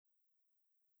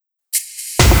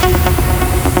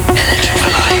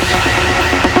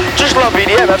club,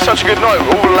 EDM, had such a good night.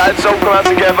 All the lads all come out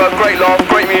together, great laugh,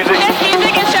 great music. Yes,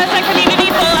 music is just a community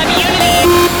full of unity.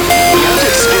 You have to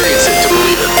experience it to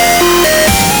believe it.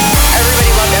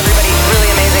 Everybody loved everybody. Really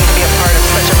amazing to be a part of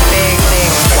such a big thing.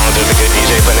 As long as there's a good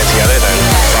DJ putting it together, then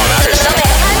that's all that matters.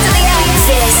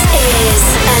 This is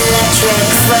Electric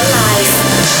for Life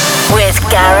with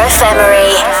Gareth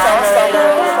Emery.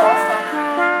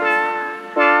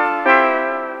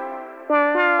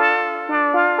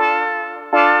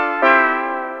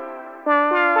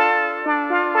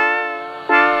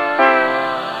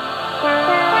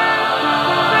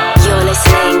 You're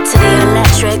listening to the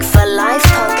Electric for Life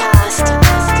podcast.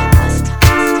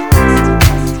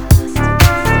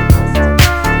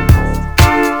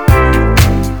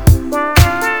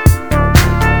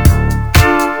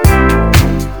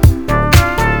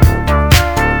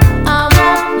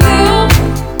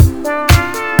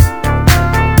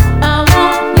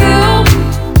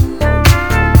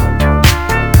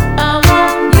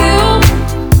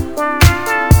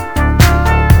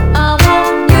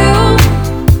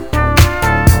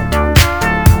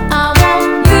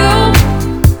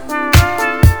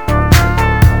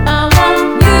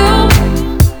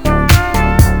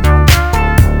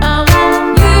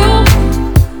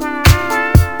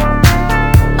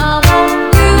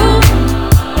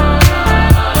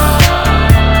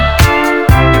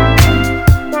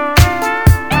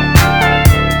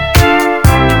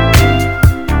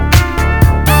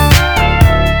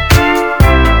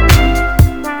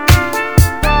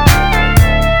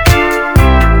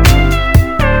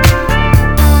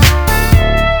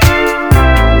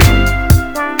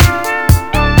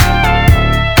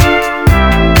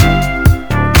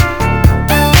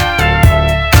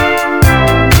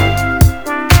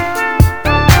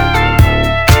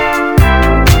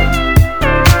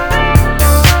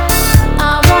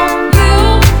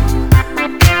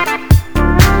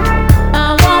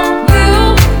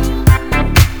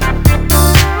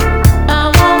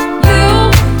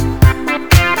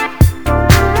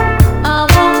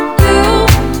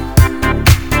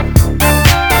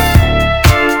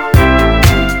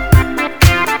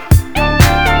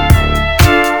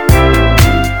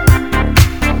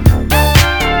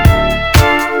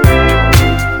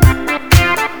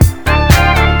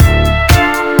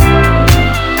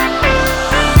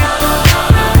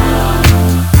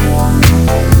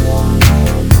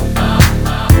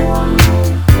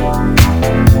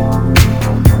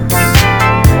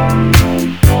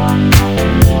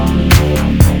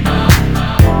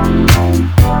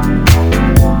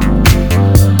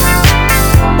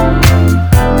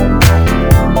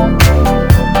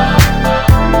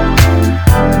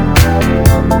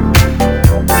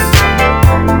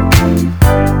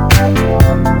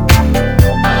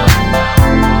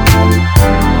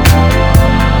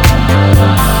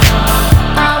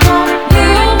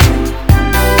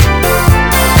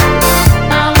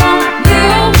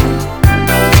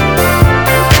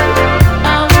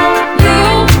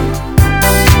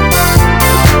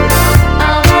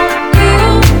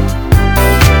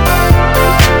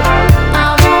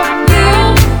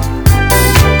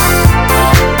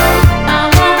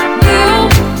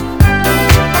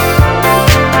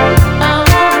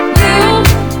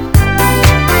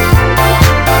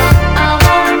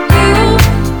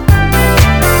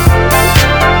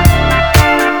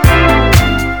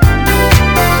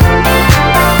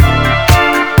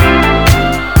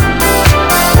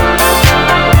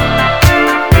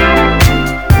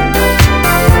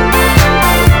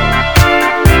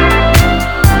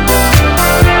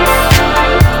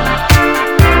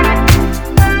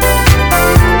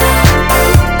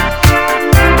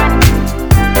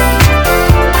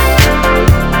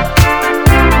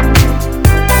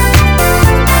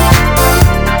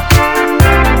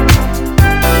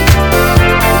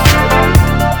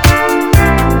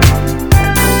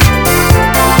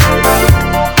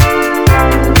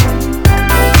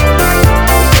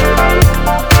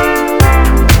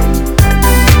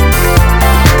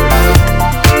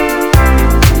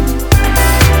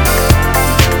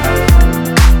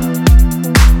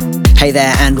 Hey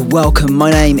there and welcome. My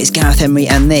name is Gareth Emery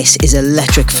and this is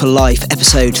Electric for Life,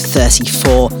 episode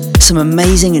 34. Some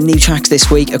amazing new tracks this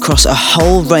week across a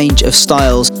whole range of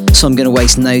styles, so I'm going to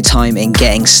waste no time in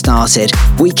getting started.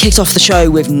 We kicked off the show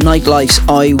with Nightlife's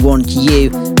I Want You,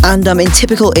 and in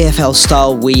typical EFL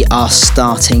style, we are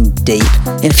starting deep.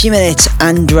 In a few minutes,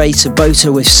 Andre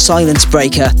Sabota with Silence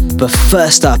Breaker, but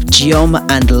first up, Jom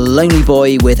and Lonely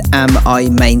Boy with Am I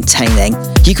Maintaining.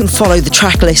 You can follow the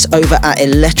track list over at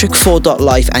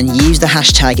electric4.life and use the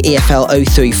hashtag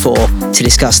EFL034 to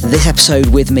discuss this episode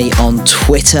with me on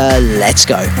Twitter. Let's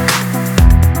go.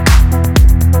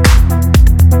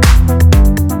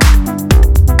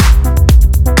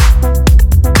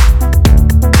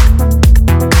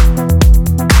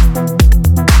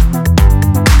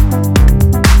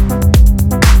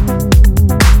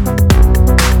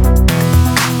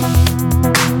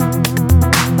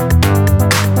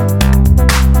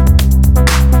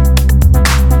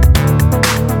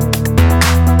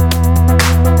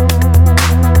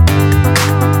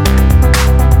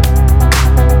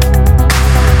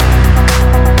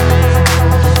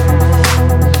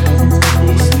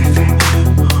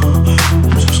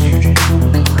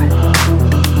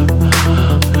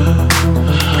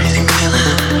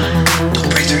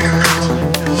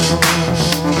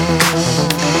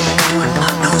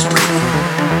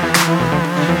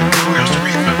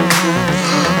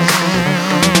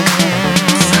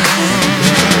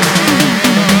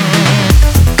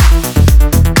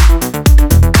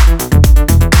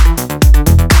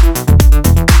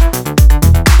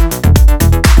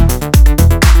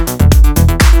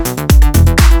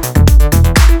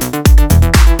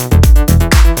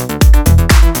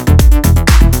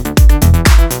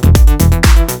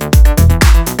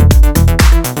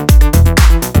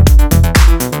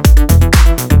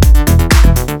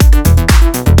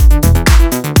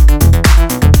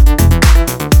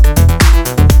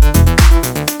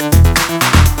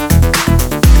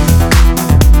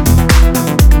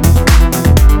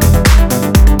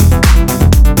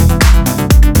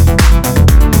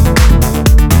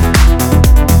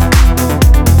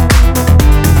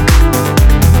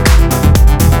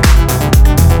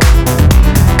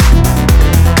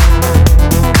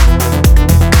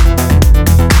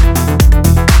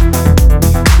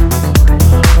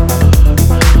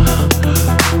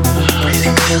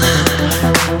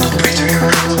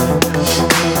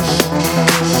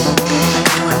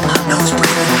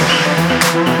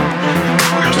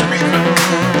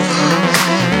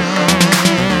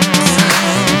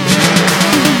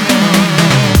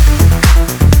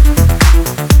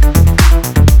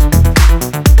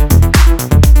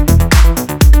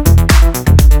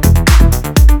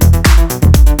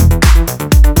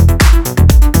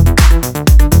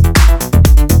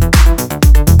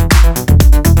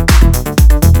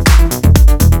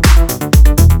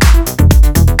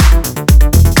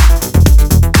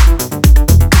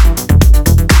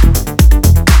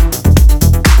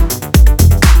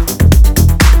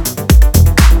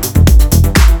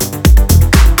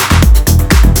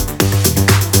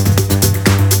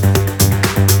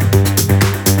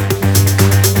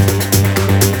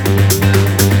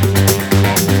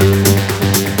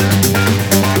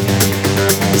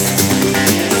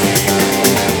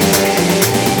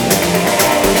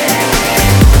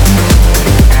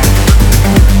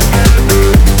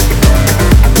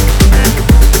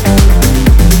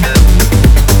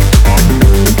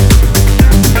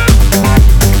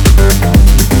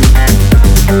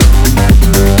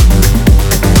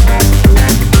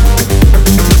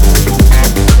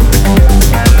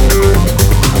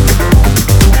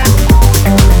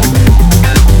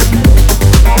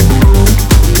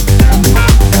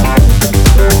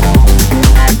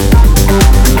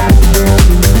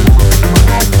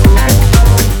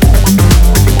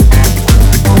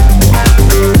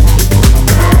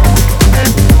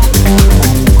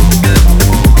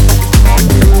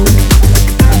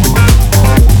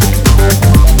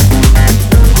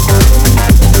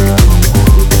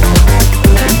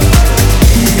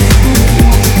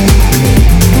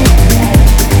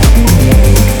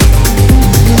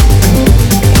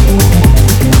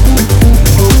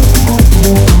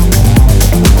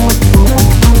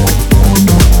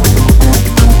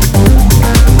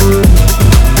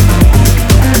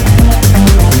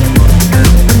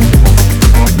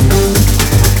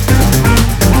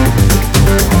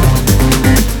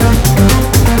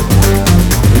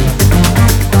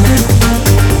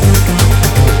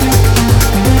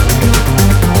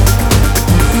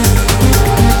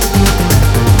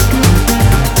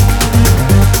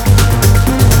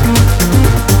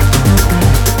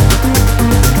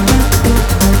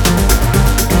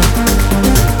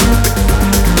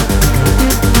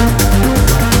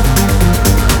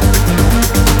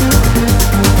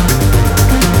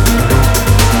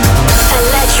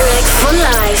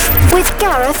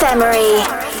 Gareth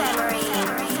Emery.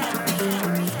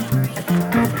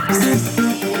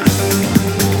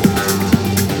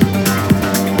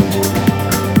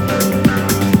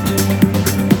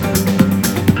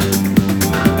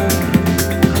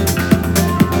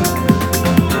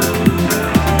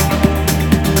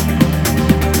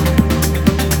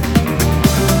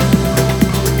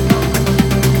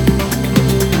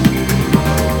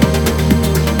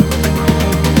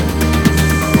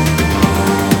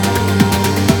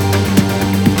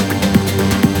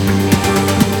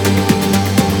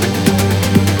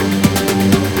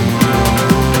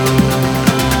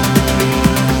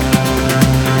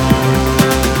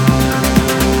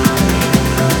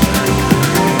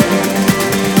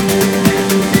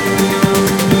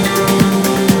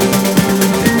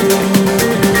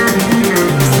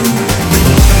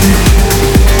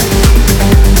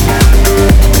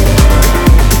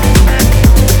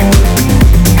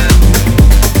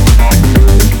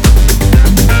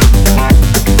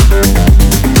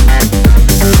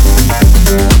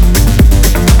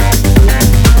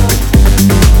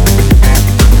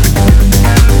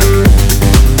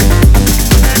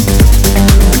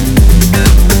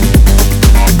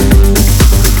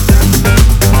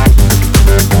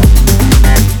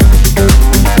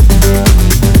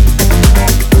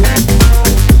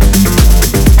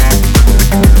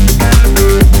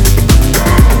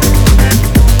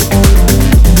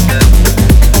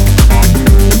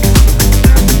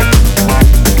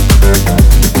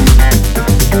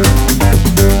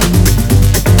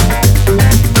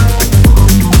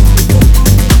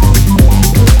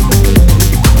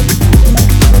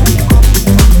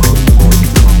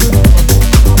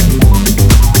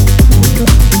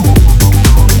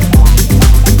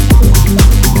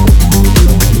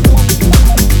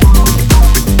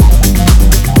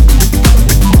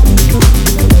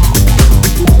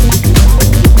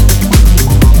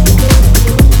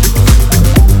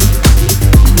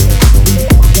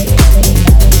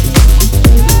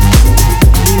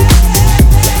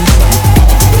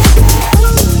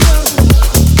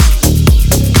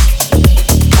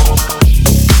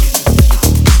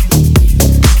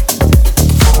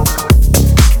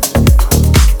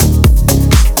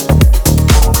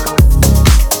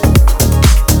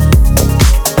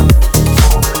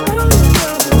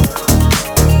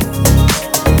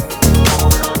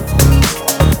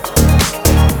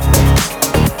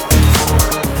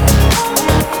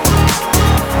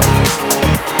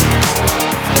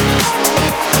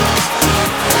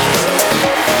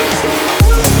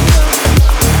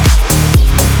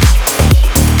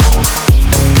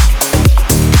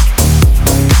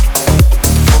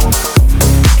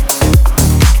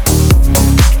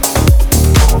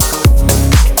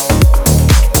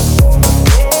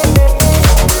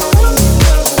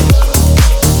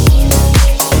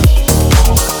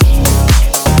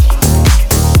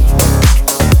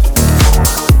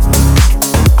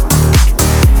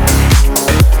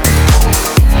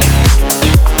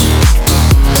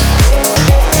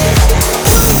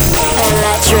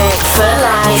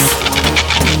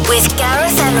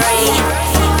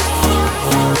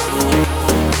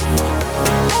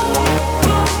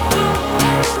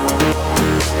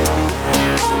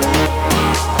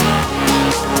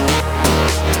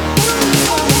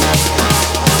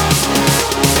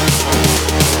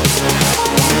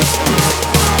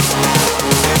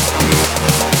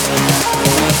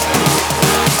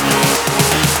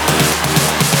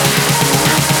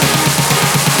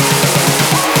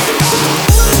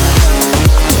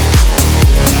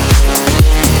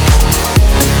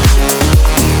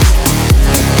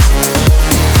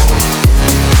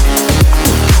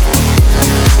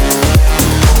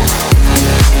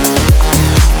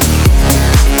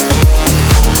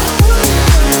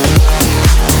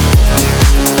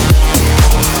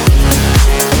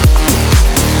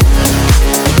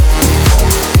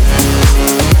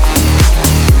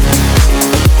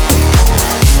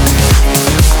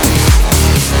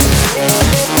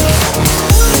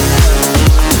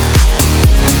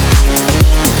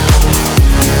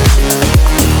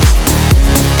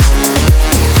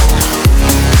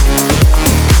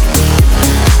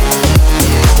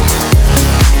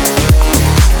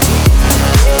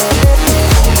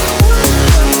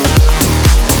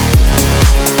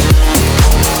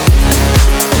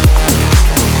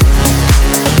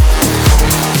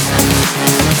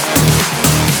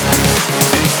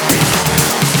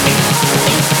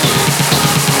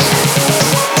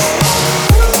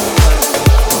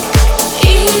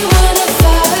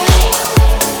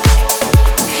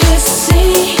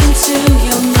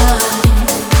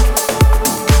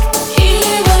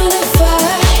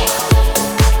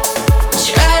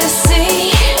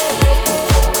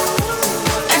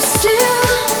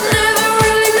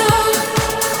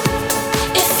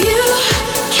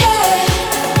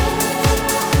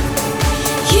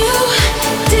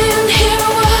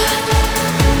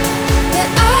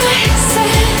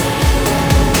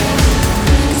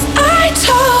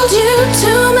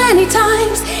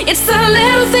 It's the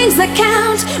little things that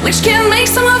count, which can make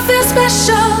someone feel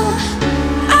special.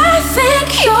 I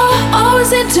think you're always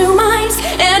in two minds,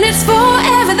 and it's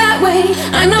forever that way.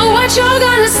 I know what you're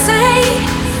gonna say.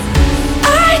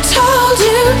 I told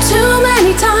you too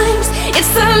many times,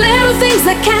 it's the little things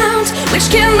that count, which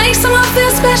can make someone feel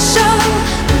special.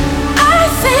 I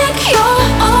think you're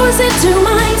always in two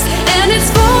minds, and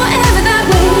it's forever that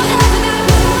way.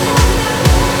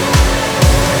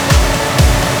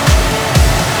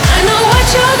 I know what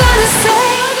you're gonna say.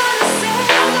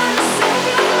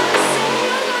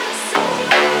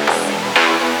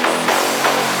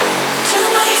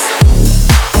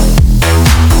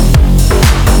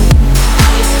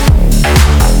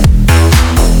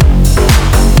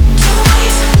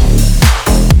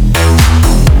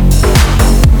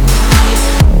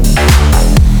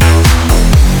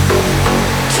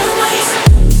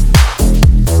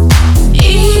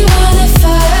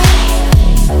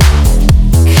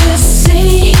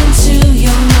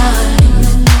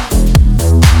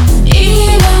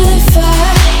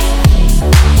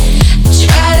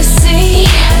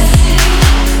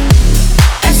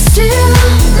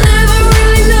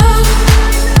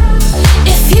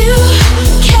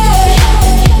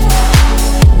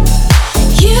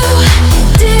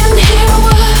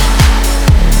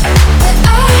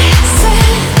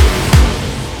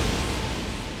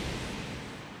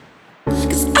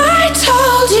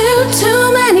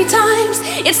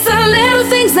 It's the little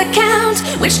things that count,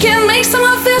 which can make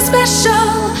someone feel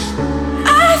special.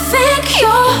 I think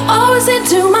you're always in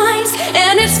two minds,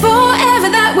 and it's forever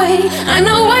that way. I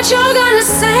know what you're gonna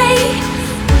say.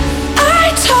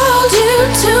 I told you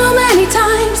too many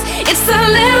times, it's the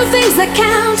little things that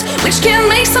count, which can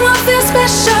make someone feel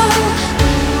special.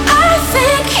 I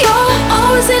think you're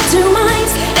always in two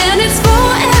minds, and it's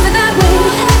forever that way.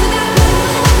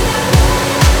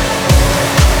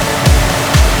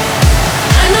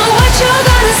 You're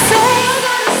gonna say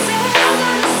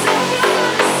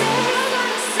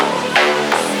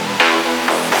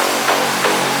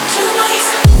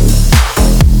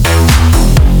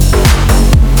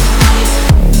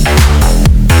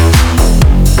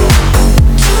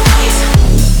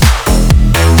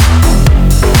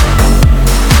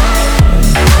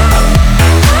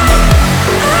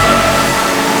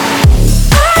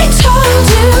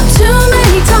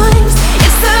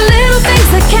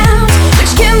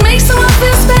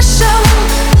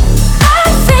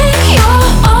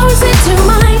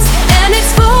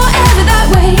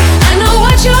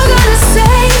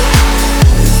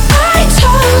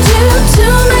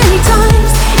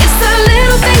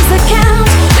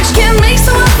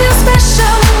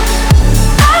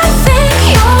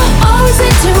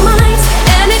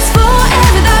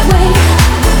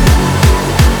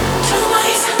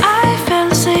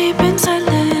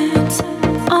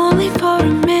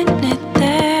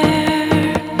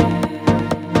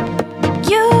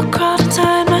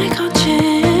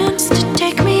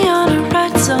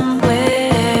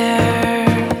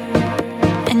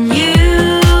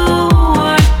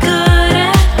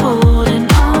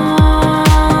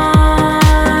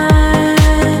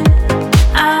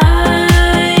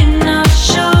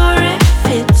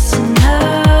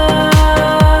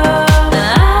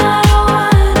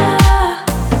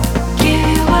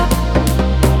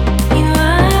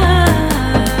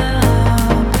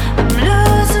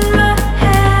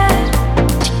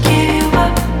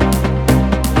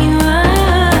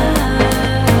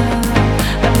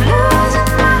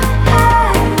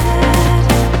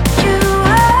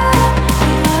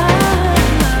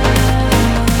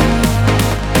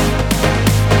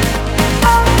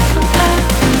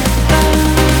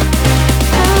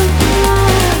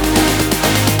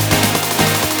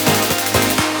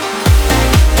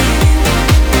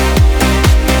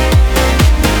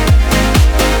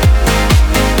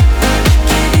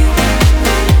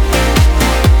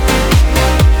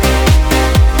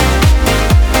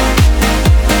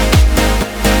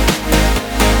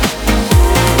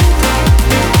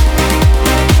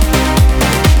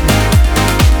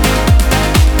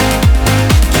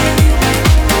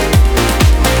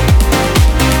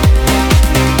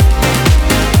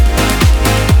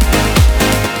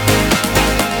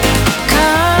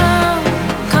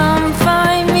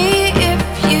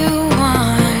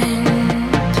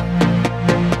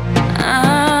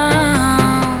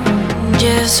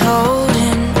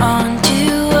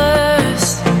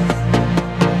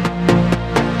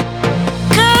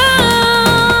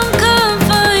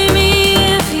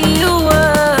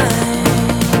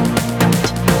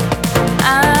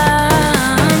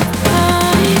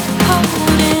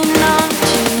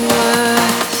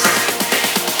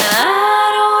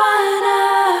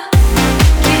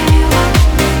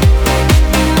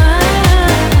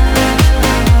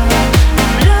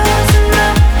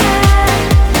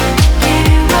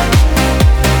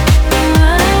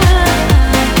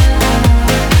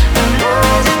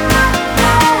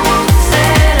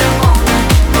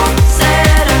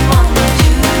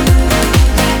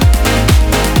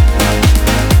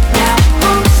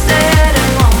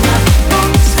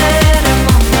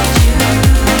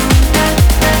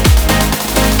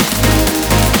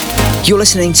You're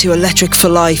listening to Electric for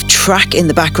Life. Track in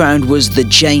the background was the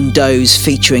Jane Does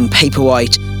featuring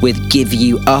Paperwhite with Give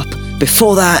You Up.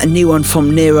 Before that, a new one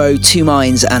from Nero, Two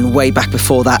Minds, and way back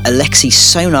before that, Alexi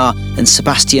Sonar and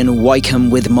Sebastian Wycombe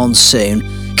with Monsoon.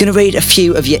 Gonna read a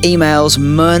few of your emails.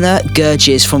 Myrna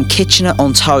Gurges from Kitchener,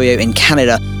 Ontario in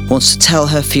Canada wants to tell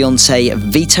her fiancé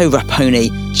Vito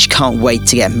Raponi she can't wait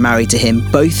to get married to him.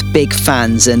 Both big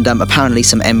fans, and apparently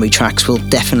some Emery tracks will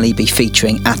definitely be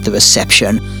featuring at the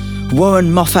reception.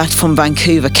 Warren Moffat from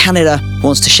Vancouver, Canada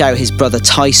wants to shout his brother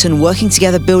Tyson working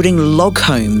together building log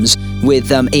homes with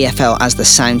EFL as the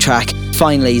soundtrack.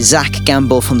 Finally, Zach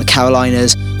Gamble from the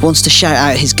Carolinas wants to shout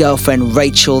out his girlfriend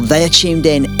Rachel. They are tuned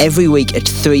in every week at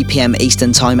 3 p.m.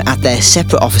 Eastern Time at their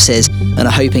separate offices and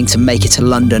are hoping to make it to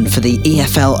London for the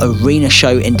EFL Arena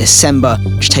show in December,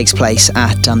 which takes place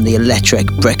at the Electric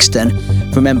Brixton.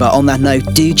 Remember, on that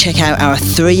note, do check out our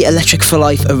 3 Electric for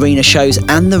Life arena shows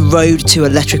and the Road to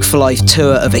Electric for Life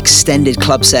tour of extended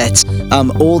club sets.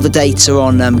 All the dates are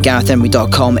on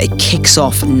GarethEmery.com. It kicks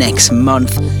off next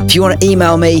month. If you want to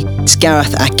email me, it's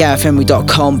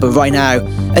Gareth@GarethEmery.com. But right now,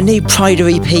 a new Pride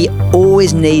EP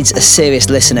always needs a serious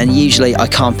listen, and usually I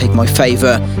can't pick my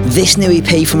favourite. This new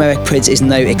EP from Eric Prydz is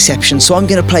no exception, so I'm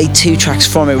going to play 2 tracks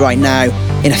from it right now.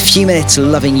 In a few minutes,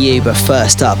 Loving You, but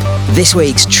first up, this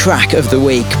week's track of the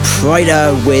week,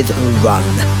 Prida with Run.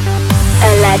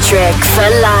 Electric for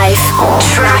Life.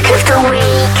 Track of the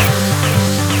week.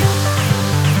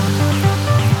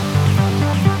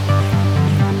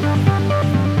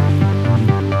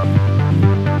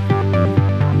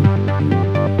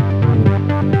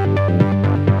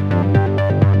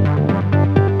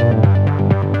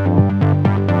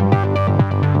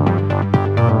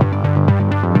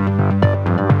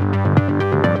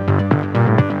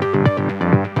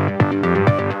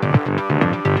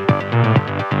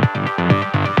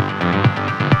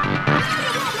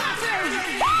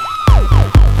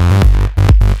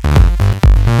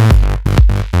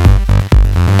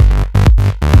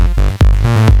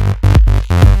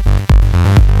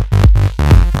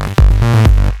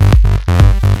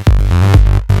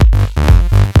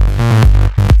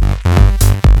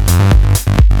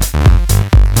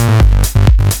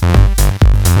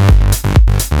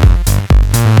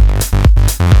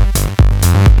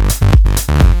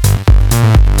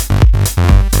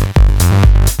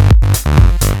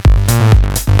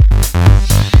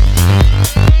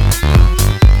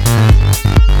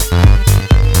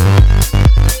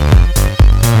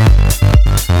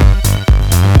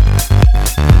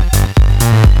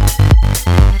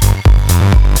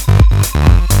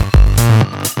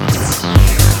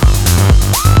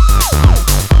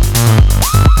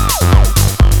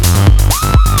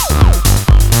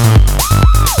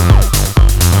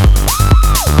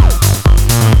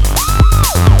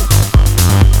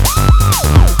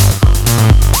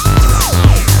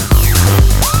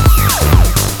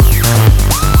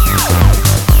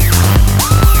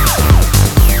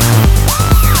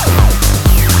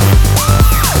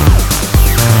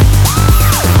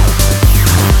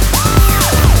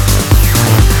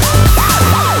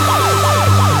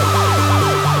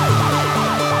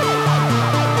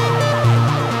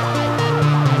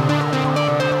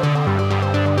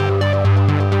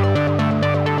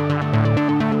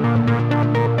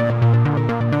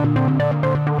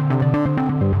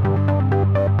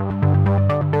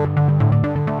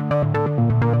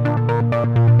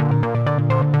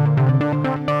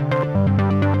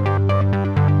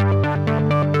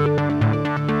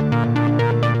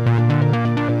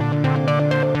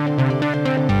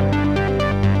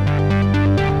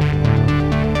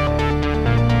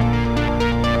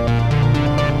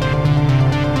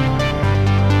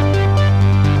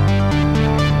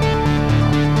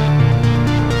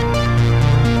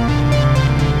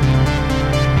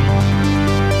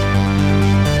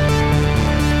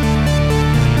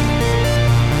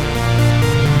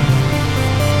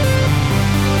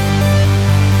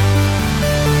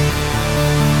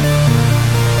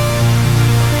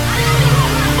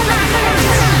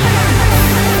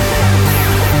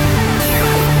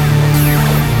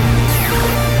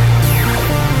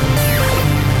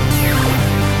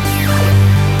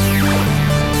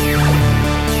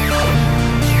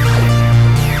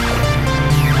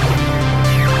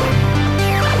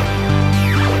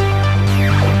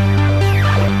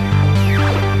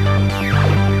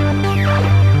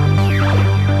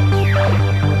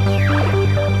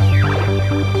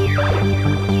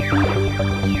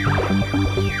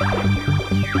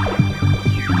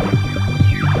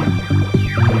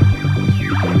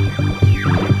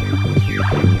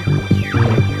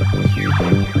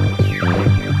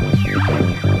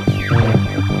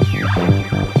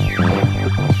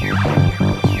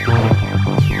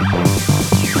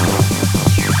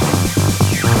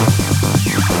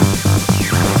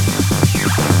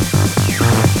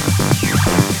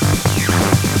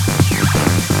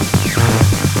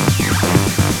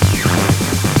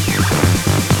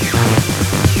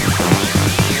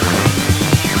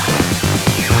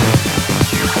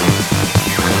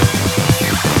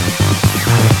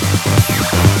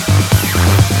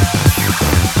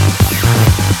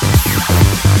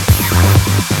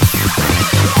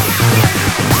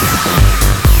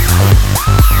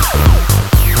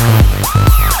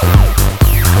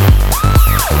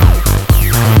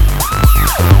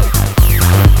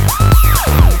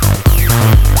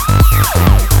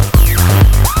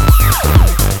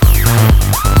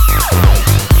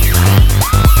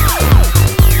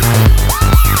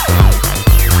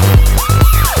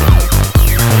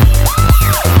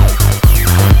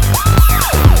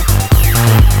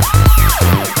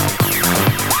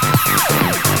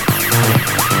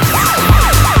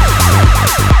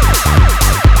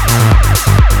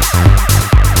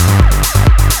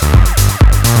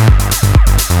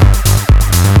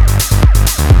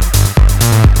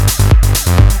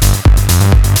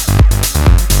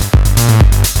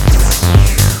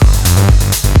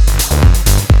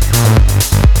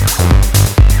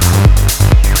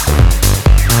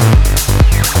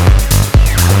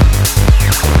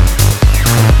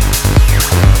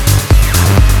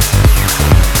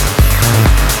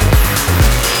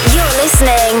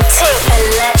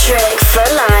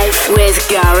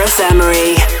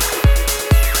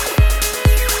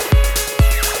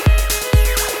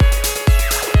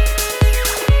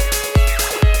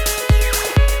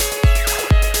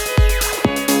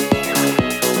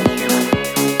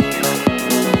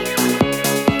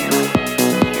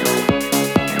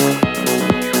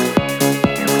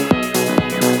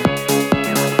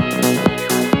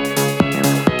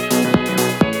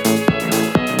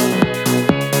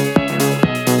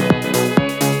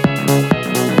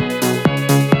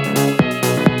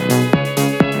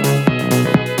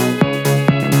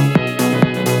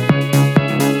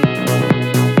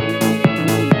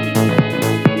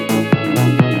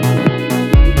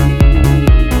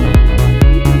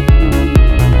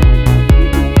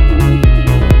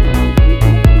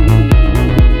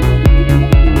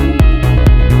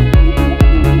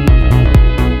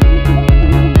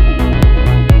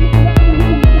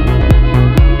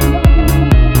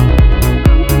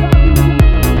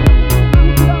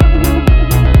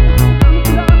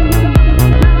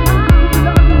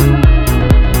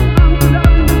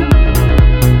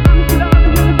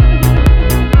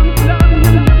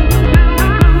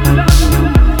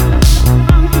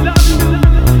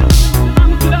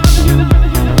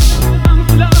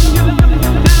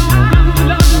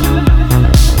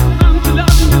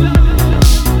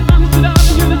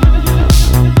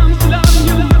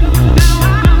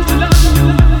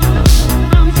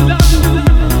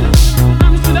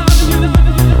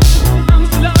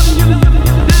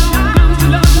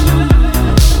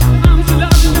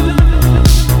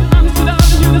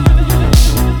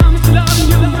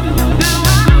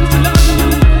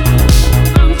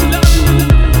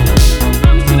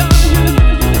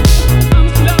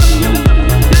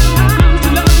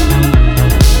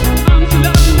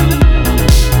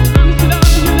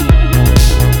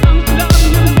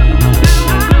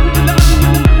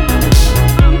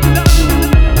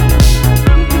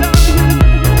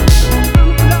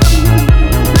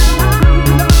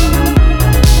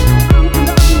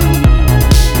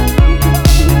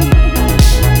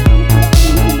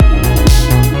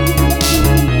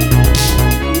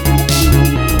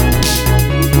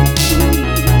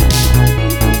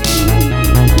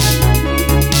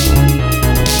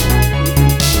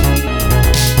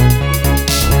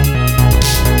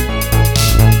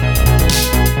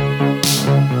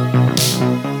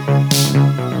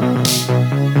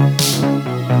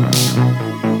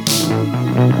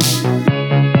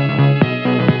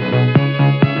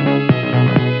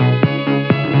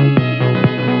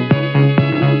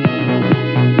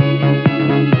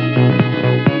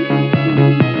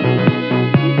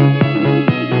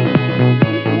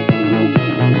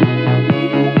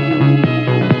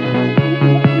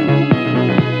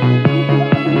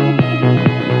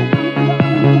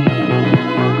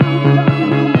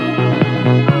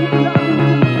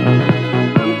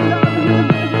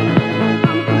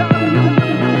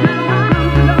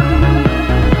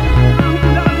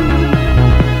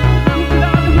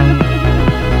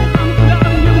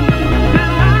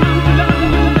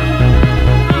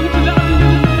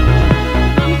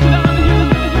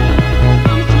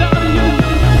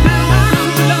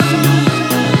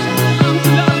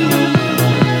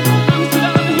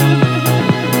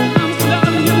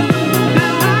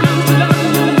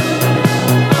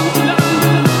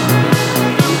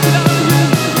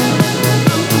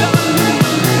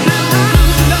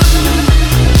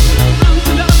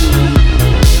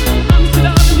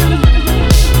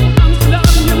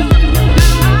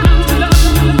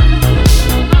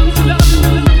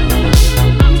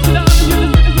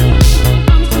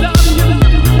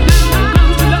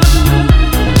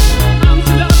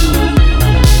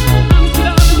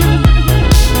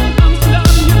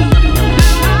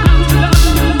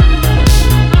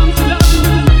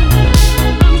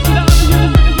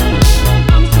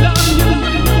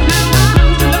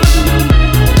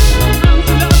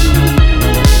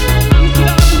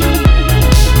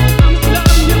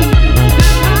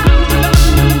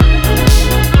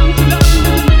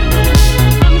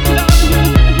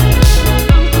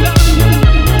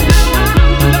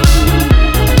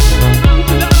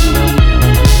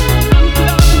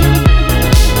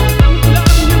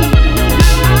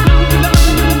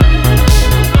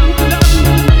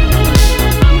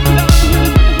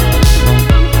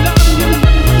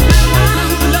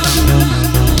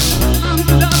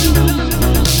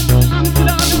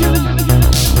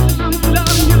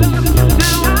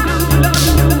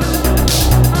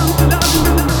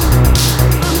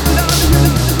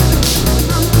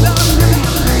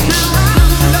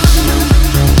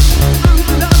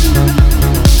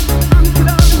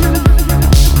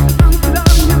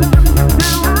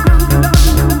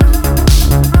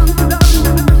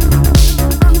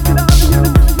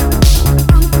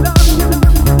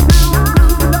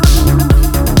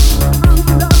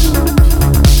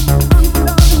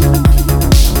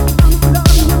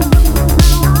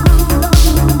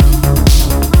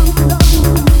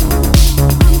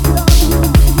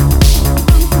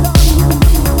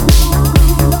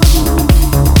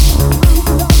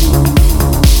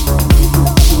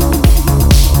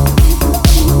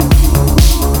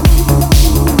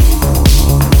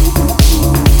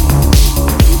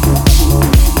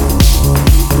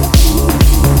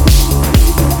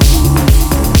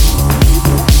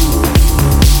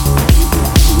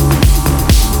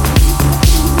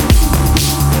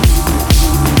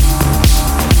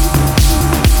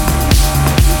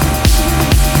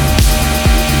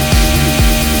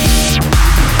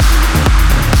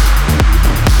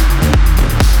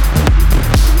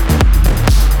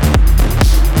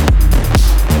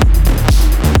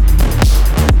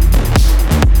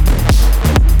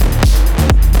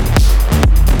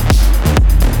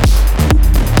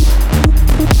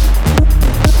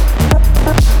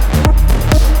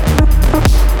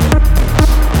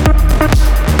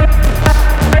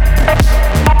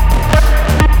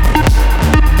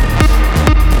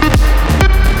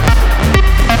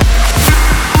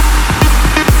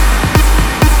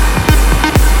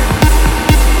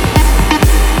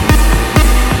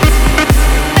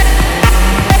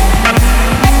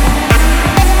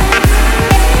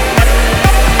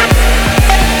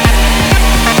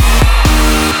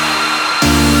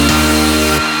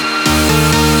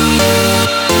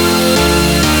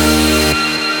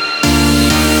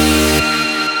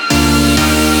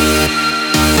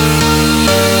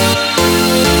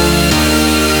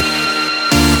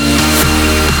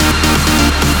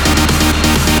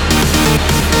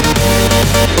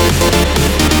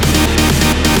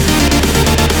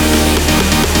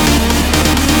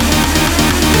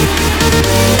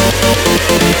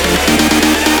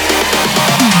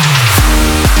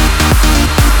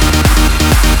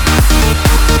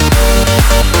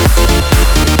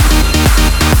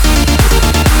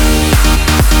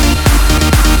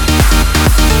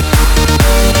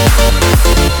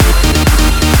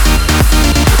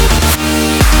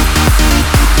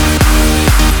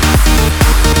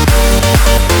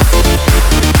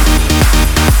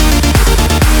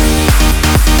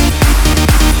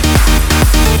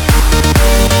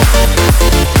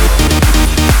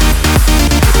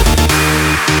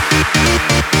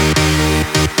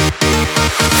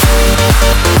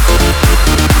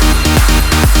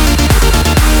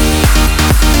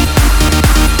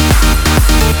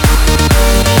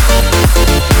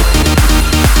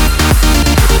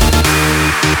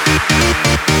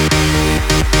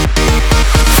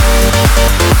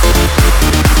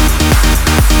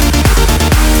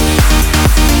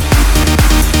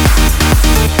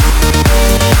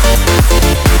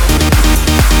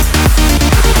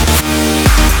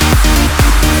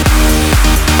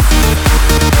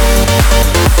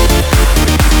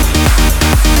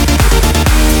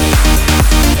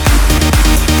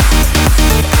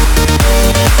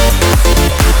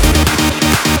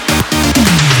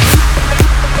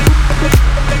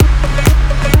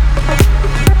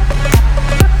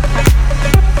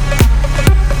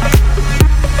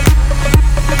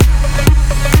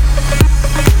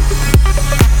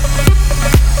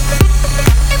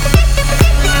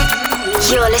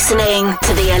 You're listening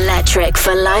to the Electric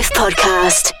for Life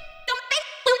podcast.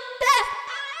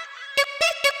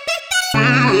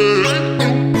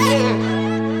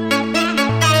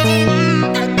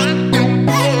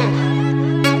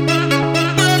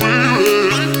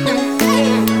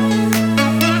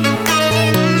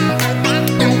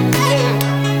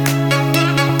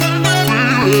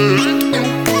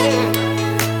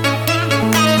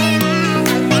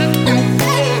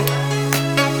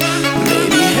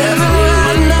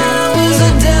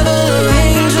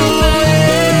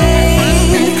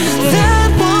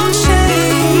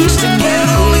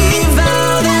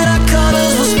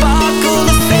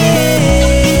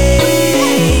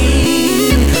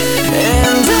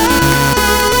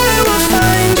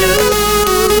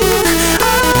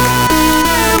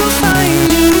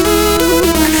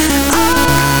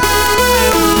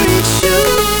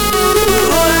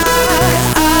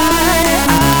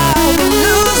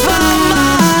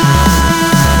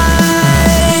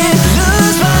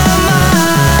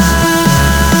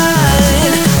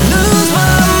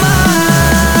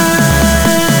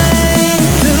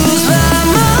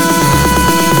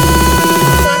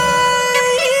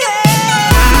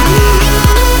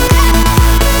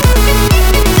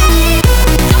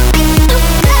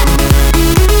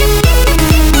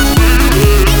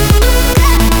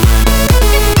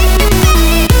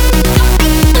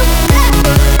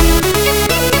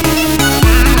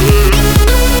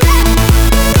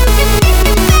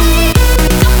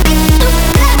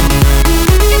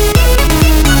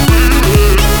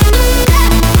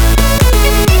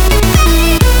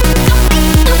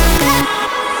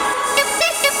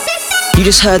 You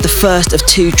just heard the first of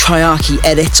two Triarchy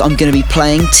edits I'm going to be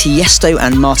playing, Tiesto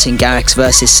and Martin Garrix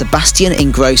versus Sebastian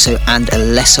Ingrosso and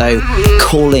Alesso,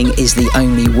 Calling Is The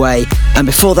Only Way. And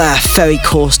before that, Ferry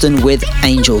Corsten with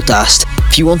Angel Dust.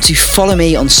 If you want to follow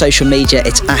me on social media,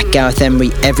 it's at Gareth Emery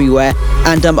everywhere.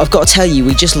 And I've got to tell you,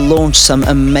 we just launched some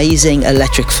amazing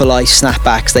Electric for Life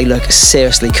snapbacks. They look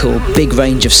seriously cool, big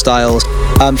range of styles.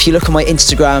 If you look on my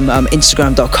Instagram,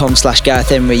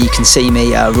 instagram.com/Gareth Emery, you can see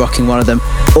me rocking one of them.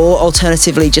 Or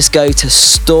alternatively, just go to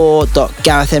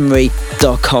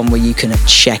store.garethemery.com where you can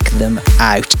check them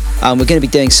out. We're going to be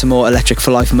doing some more Electric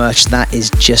for Life merch. That is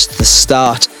just the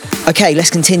start. Okay, let's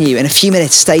continue. In a few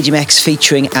minutes, Stadium X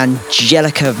featuring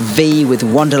Angelica V with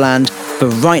Wonderland. But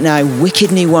right now,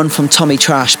 wicked new one from Tommy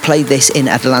Trash. Played this in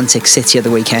Atlantic City of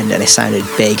the weekend and it sounded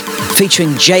big.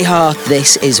 Featuring J Hart,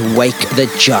 this is Wake the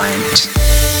Giant.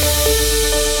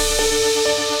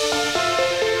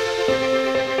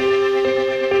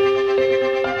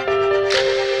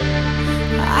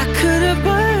 I could have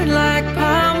burned like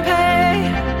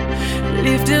Pompeii,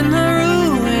 lived in the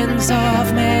ruins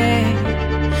of me.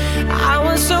 I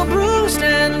was so bruised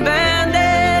and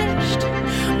bandaged,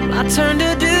 my turn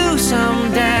to do some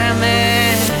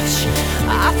damage.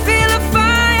 I feel a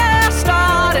fire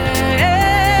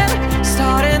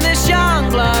starting this young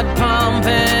blood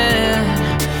pumping.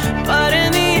 But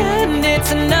in the end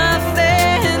it's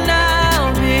nothing,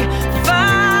 I'll be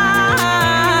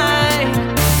fine.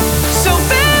 So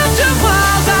build your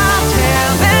walls, I'll tear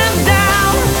them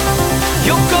down.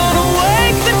 You're gonna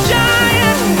wake the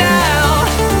giant now.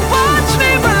 Watch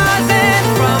me rising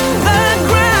from the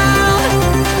ground.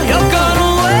 You're gonna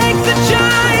wake the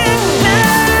giant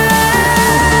now.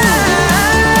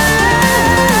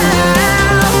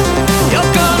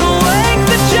 You're gonna wake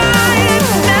the giant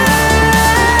now.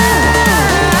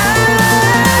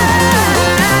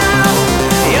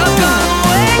 You're gonna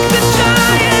wake the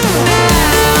giant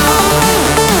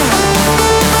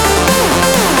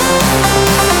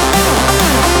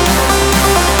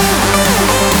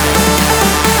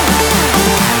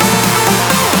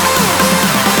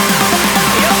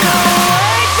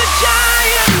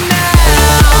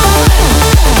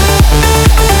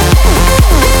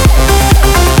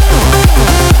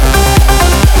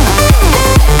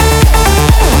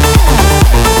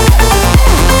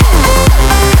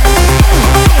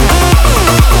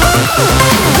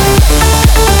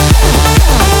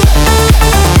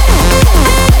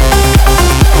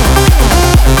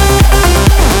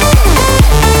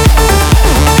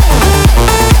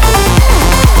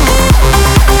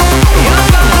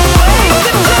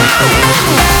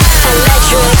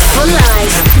Electric for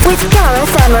Life with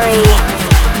Gareth Emery.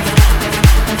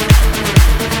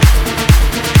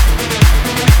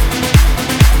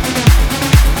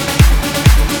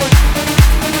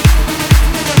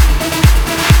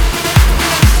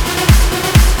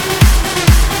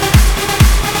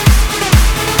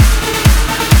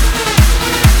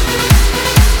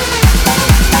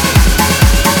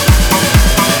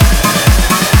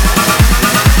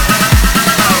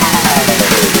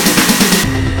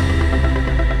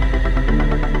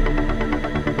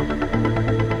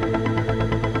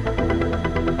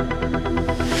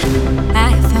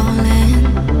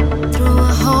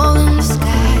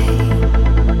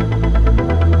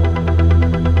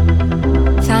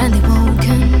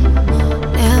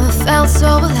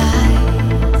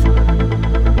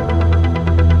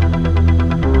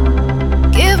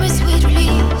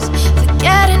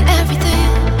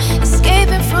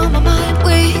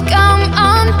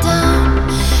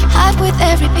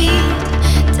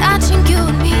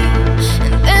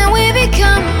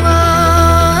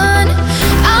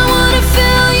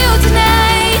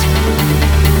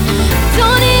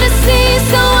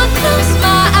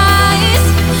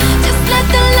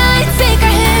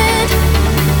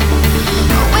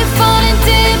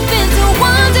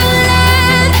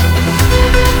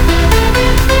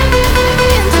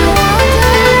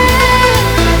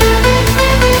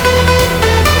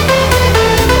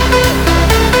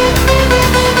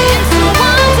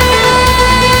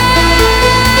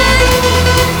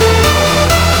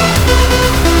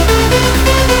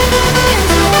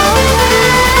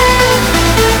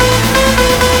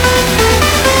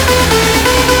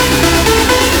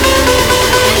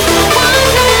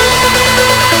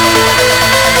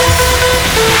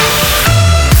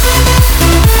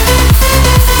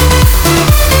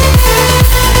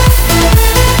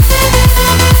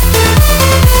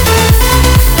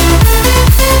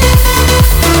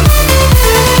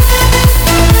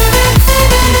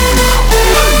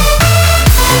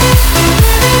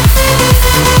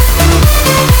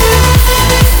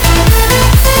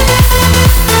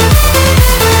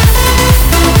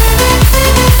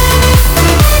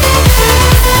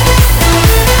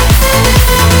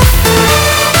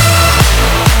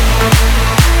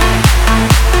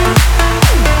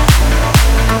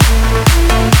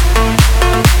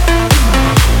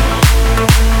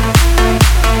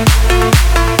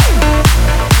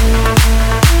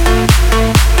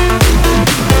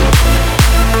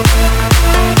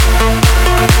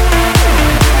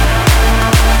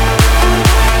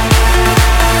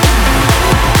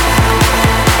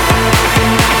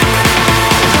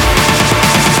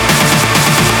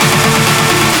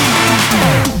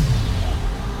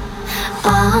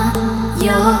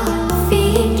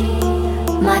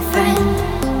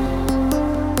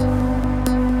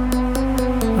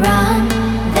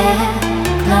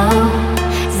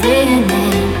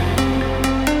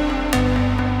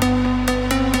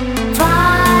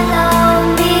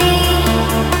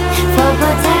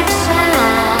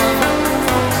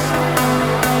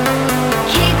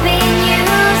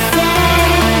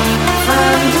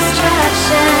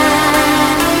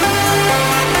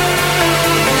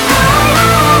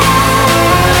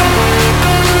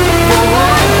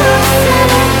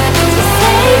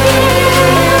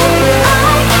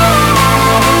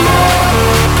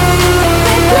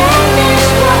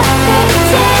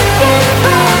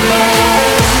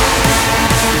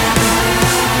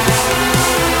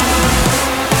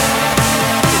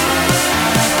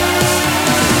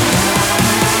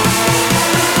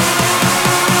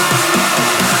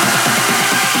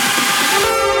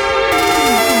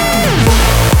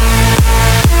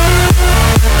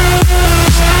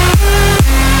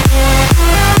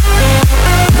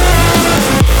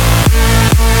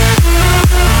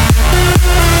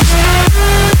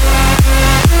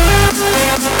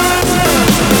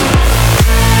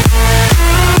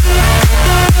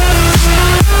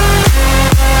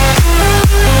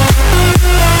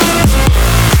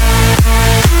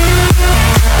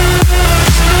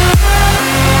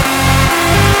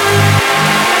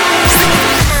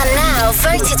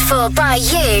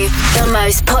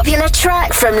 most popular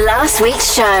track from last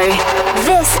week's show.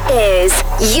 This is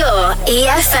your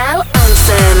EFL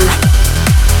Anthem.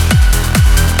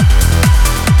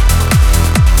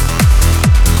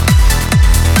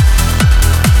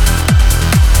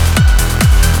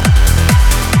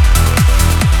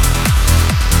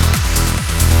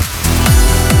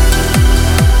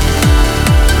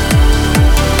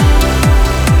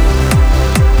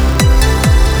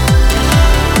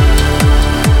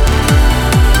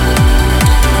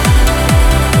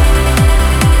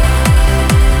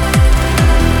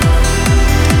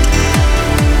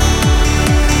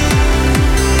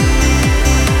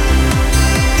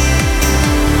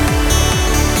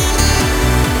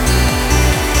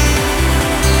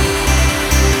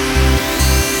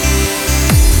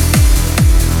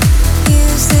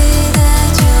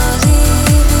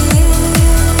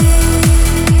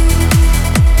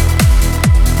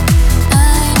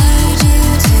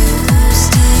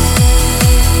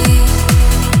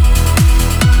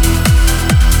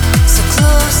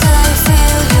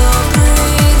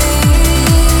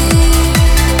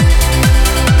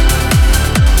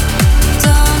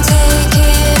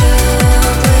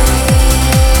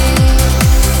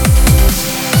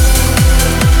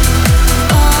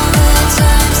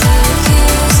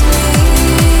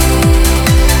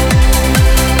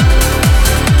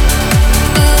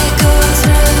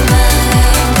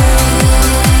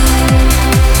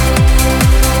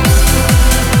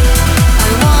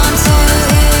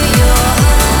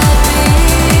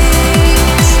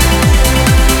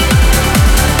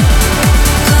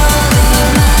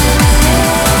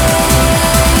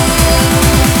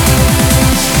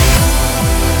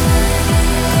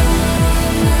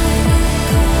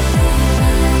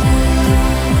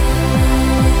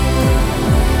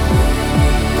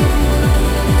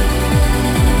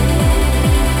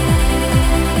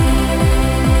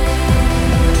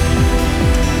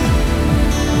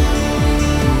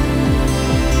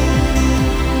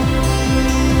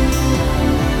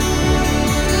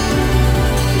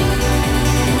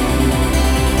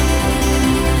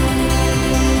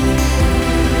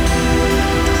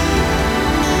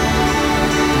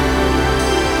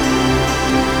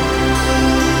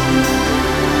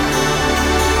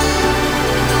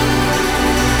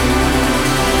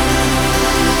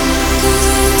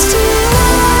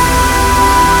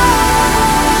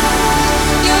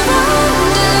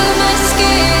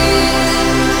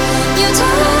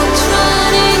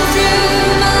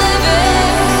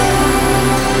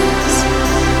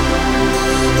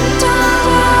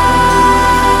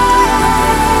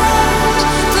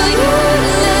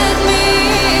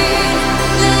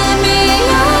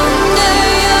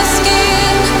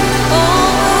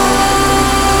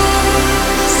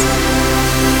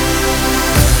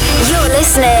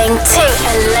 Listening to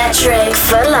Electric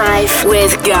for Life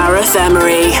with Gareth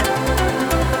Emery.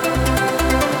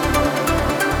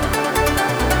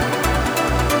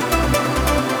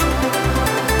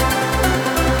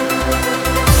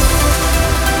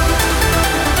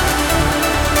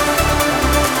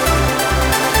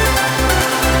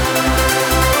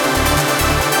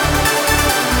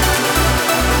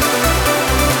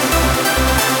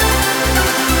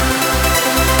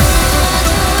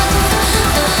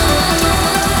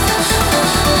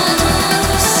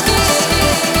 Skin.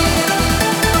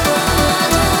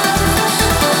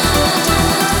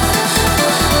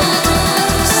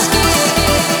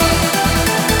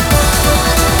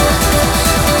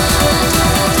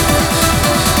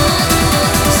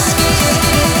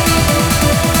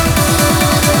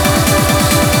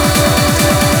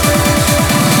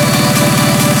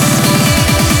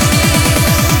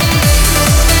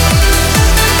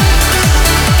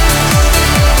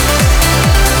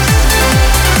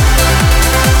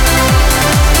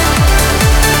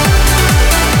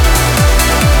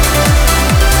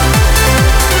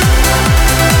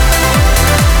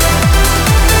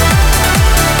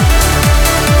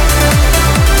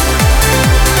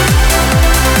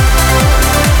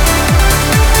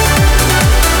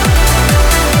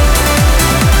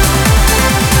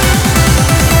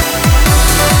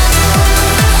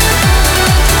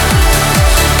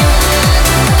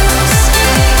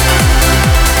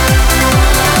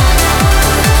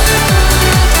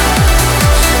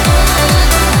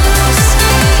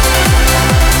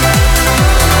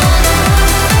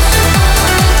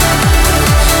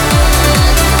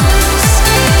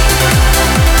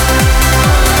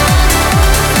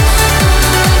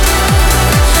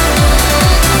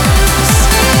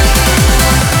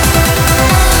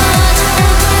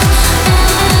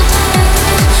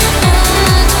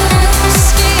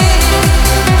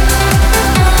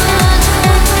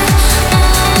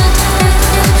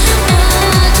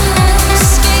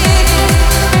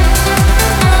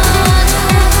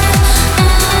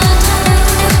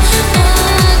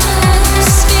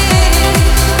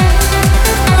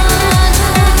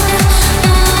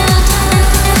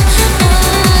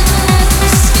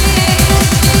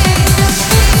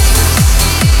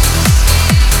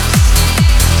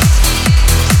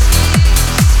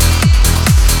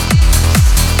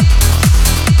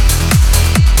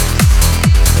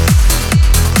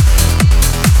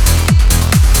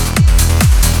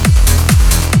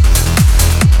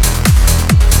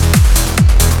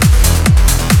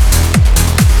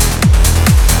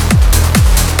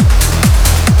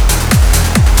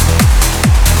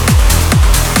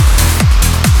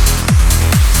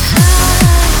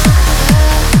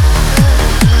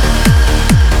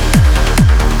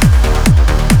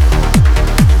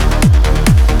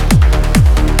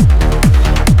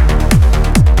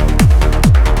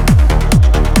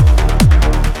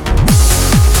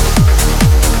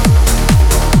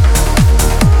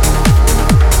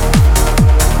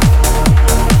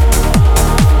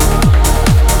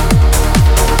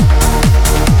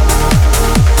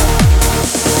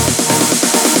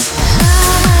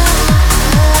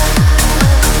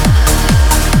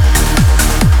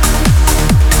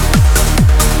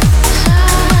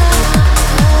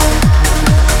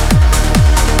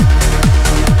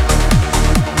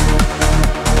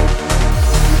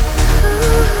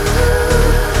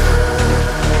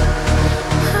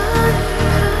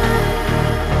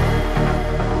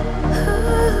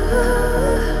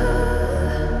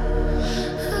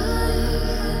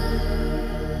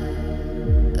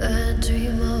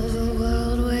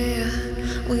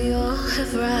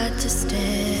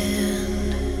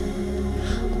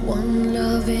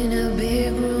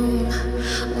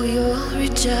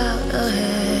 reach out a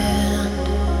hand.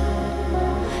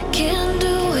 Can't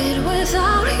do it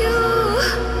without you.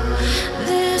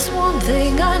 There's one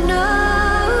thing I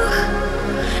know,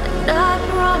 and I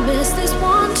promise this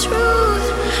one truth: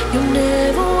 you'll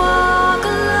never walk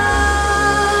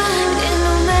alone. And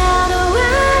no matter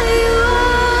where you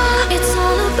are, it's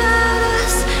all about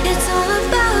us. It's all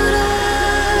about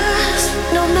us.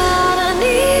 No matter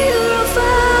near or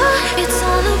far, it's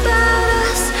all about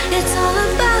us. It's all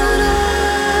about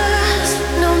us.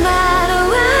 No matter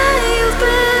where you've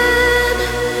been,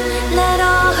 let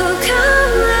all who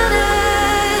come run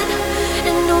in.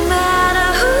 And no matter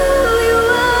who you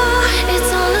are,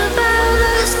 it's all about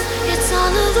us. It's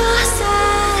all of us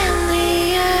in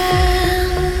the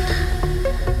end.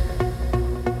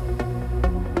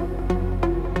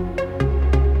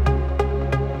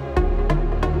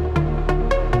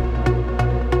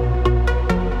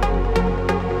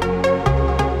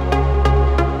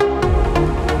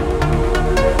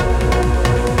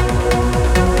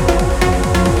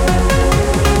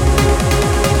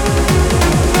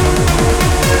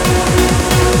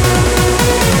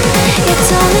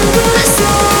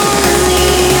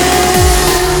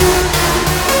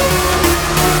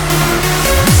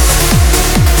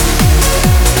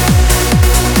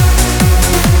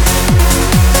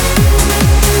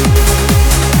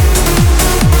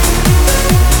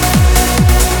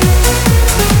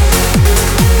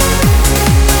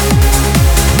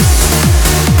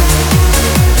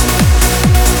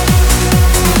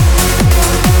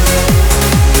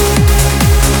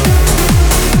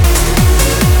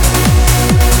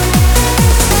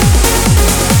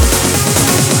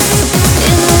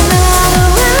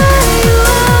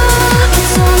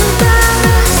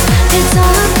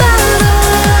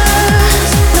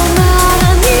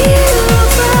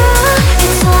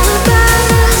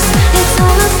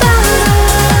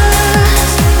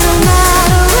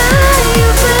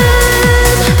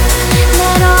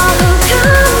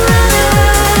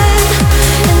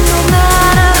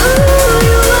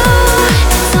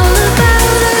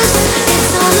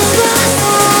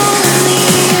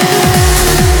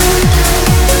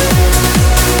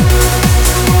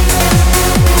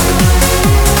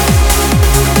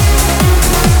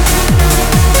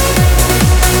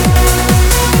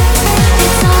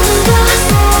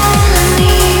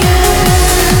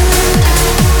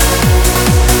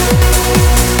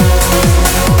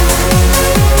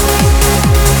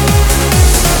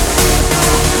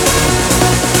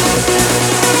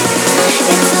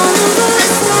 It's all of us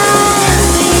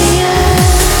in the end.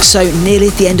 So nearly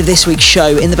at the end of this week's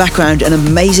show, in the background an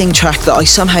amazing track that I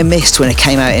somehow missed when it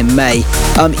came out in May.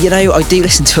 You know, I do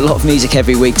listen to a lot of music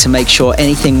every week to make sure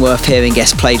anything worth hearing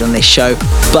gets played on this show,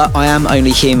 but I am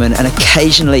only human and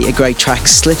occasionally a great track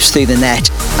slips through the net,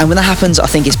 and when that happens I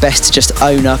think it's best to just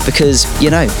own up because,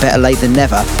 you know, better late than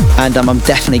never. And I'm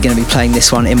definitely going to be playing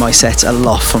this one in my set a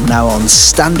lot from now on.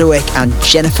 Standerwick and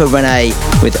Jennifer Renee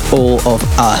with All of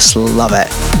Us. Love it.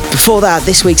 Before that,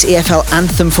 this week's EFL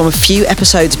anthem from a few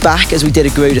episodes back, as we did a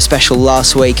Garuda special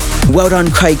last week. Well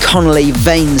done, Craig Connolly.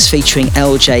 Veins featuring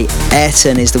LJ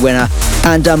Ayrton is the winner.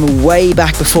 And way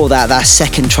back before that, that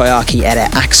second Triarchy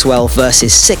edit, Axwell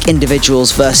versus Sick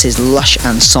Individuals versus Lush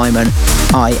and Simon,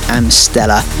 I Am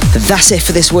Stella. That's it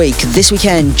for this week. This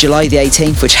weekend, July the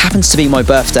 18th, which happens to be my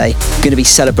birthday, going to be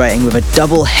celebrating with a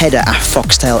double header at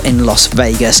Foxtail in Las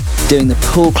Vegas, doing the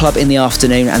pool club in the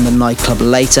afternoon and the nightclub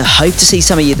later. Hope to see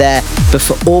some of you there, but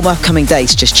for all my upcoming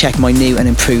dates, just check my new and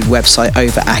improved website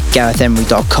over at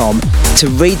GarethEmery.com. To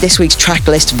read this week's track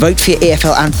list, vote for your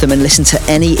EFL anthem and listen to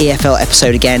any EFL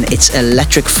episode again, it's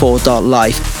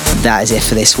electric4.life. That is it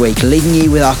for this week, leaving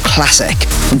you with our classic.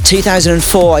 From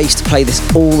 2004, I used to play this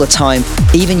all the time,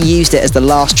 even used it as the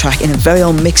last track in a very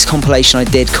old mix compilation I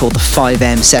did called the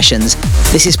 5am Sessions.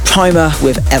 This is Primer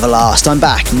with Everlast. I'm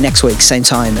back next week, same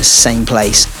time, same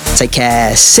place. Take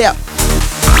care, see ya!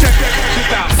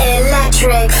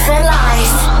 Electric for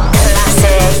life.